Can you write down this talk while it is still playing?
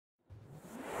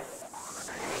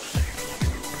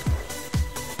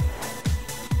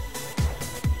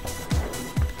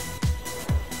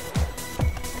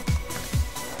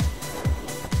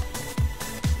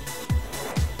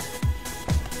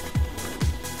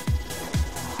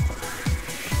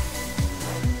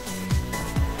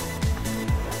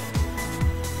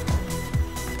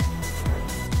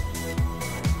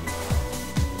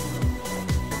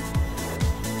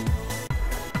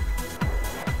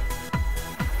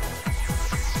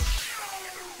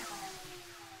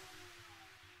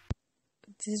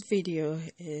This video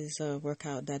is a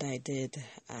workout that I did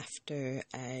after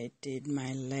I did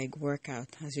my leg workout.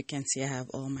 As you can see, I have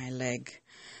all my leg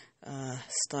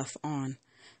stuff on.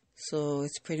 So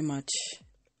it's pretty much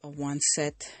a one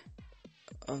set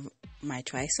of my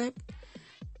tricep.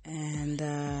 And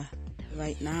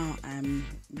right now I'm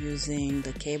using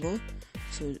the cable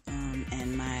to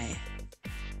and my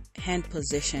hand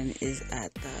position is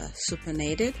at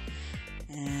supinated.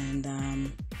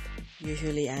 And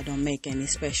usually I don't make any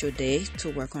special day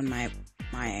to work on my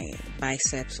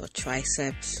biceps or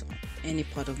triceps, or any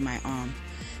part of my arm.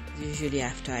 Usually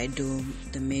after I do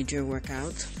the major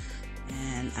workout,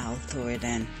 and I'll throw it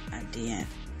in at the end.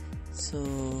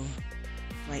 So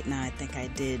right now I think I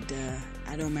did,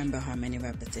 I don't remember how many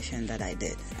repetitions that I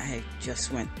did. I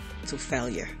just went to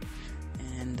failure.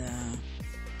 And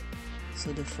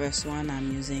so the first one,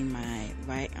 I'm using my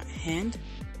right hand.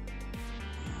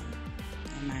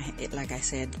 Like I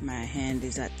said, my hand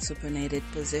is at supinated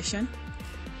position,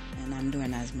 and I'm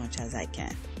doing as much as I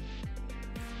can.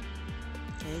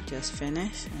 Okay, just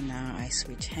finished, and now I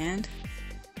switch hand,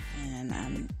 and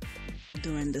I'm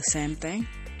doing the same thing,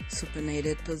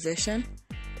 supinated position,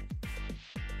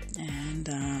 and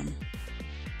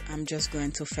I'm just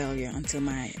going to failure until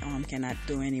my arm cannot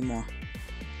do anymore.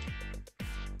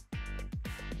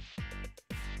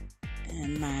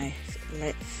 And my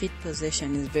feet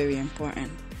position is very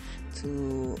important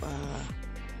to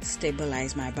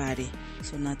stabilize my body,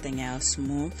 so nothing else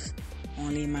moves,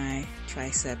 only my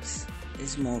triceps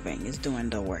is moving, is doing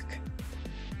the work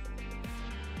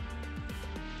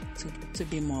to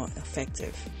be more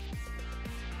effective.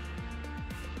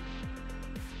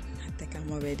 I think I'm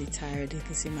already tired. You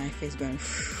can see my face going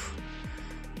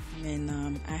I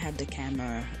mean, I had the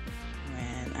camera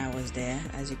when I was there.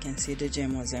 As you can see, the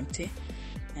gym was empty,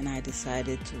 and I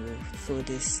decided to throw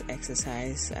this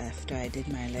exercise after I did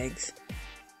my legs,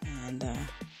 and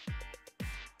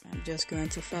I'm just going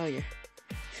to failure.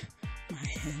 My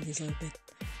hand is a little bit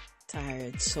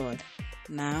tired, sore.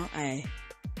 Now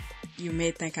you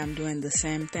may think I'm doing the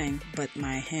same thing, but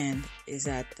my hand is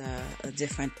at a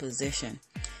different position.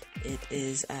 It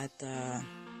is at a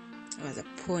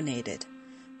pronated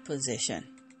position.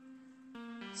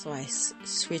 So I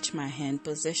switch my hand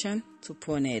position to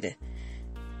pronated,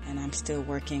 and I'm still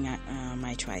working at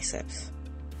my triceps.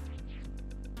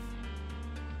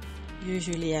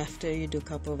 Usually after you do a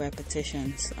couple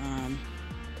repetitions,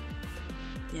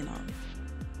 you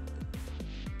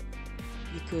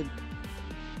could,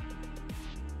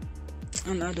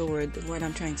 in other words, what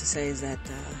I'm trying to say is that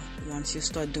once you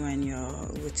start doing your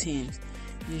routines,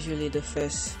 usually the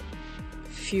first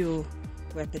few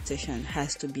repetitions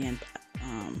has to be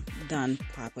done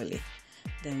properly.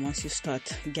 Then once you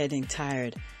start getting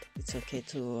tired, it's okay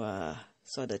to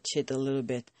sort of cheat a little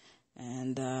bit.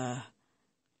 And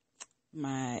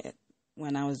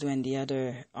when I was doing the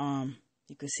other arm,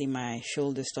 you could see my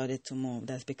shoulder started to move.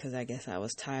 That's because I guess I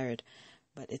was tired,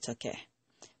 but it's okay.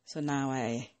 So now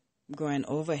I going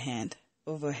overhead,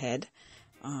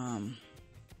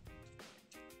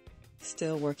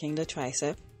 still working the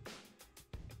tricep.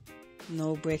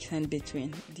 No breaks in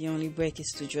between. The only break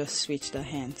is to just switch the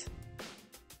hands.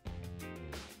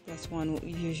 That's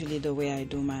usually the way I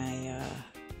do my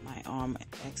arm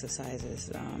exercises.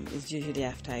 It's usually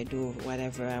after I do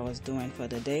whatever I was doing for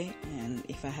the day, and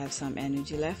if I have some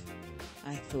energy left,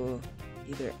 I throw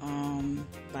either arm,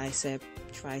 bicep,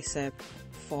 tricep,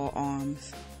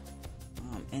 forearms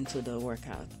into the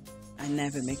workout. I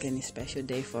never make any special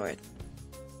day for it.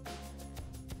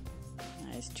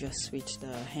 I just switch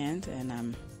the hand, and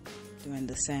I'm doing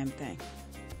the same thing.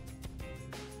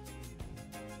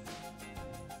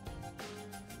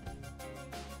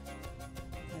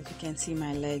 As you can see,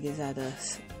 my leg is at a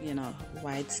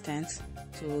wide stance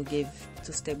to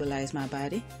stabilize my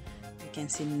body. You can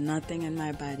see nothing in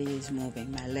my body is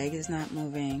moving. My leg is not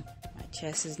moving, my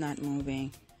chest is not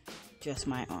moving, just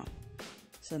my arm.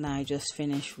 So now I just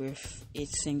finished with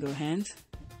each single hand,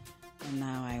 and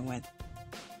now I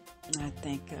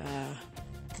think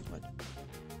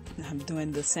I'm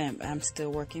doing the same. I'm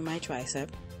still working my tricep,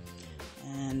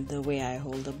 and the way I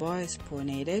hold the bar is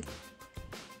pronated.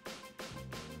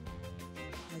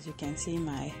 As you can see,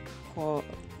 my core,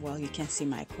 well, you can't see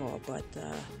my core, but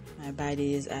my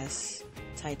body is as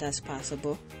tight as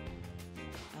possible.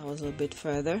 I was a little bit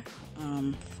further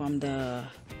from the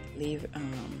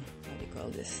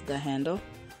the handle,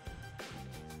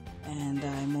 and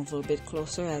I move a little bit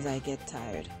closer as I get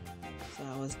tired. So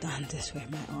I was done this way.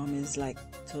 My arm is like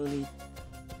totally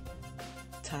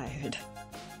tired.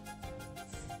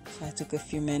 So I took a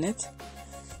few minutes,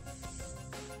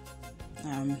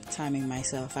 I'm timing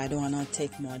myself. I don't want to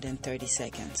take more than 30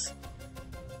 seconds.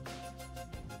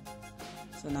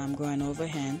 So now I'm going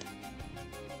overhand.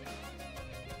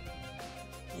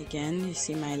 Again, you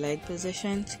see my leg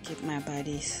position to keep my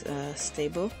body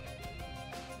stable.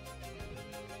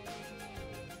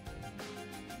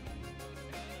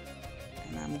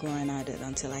 And I'm going at it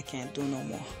until I can't do no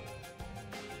more.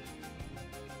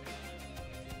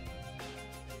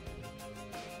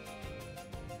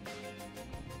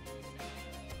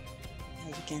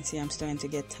 As you can see, I'm starting to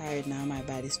get tired now. My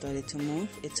body started to move.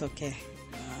 It's okay.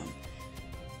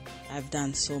 I've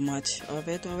done so much of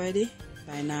it already.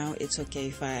 By now, it's okay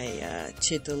if I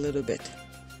cheat a little bit.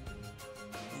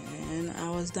 And I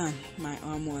was done. My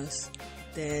arm was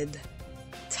dead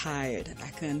tired. I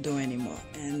couldn't do anymore.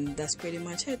 And that's pretty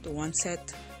much it. One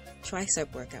set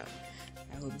tricep workout.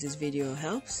 I hope this video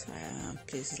helps.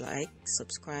 Please like,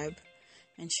 subscribe,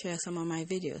 and share some of my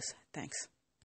videos. Thanks.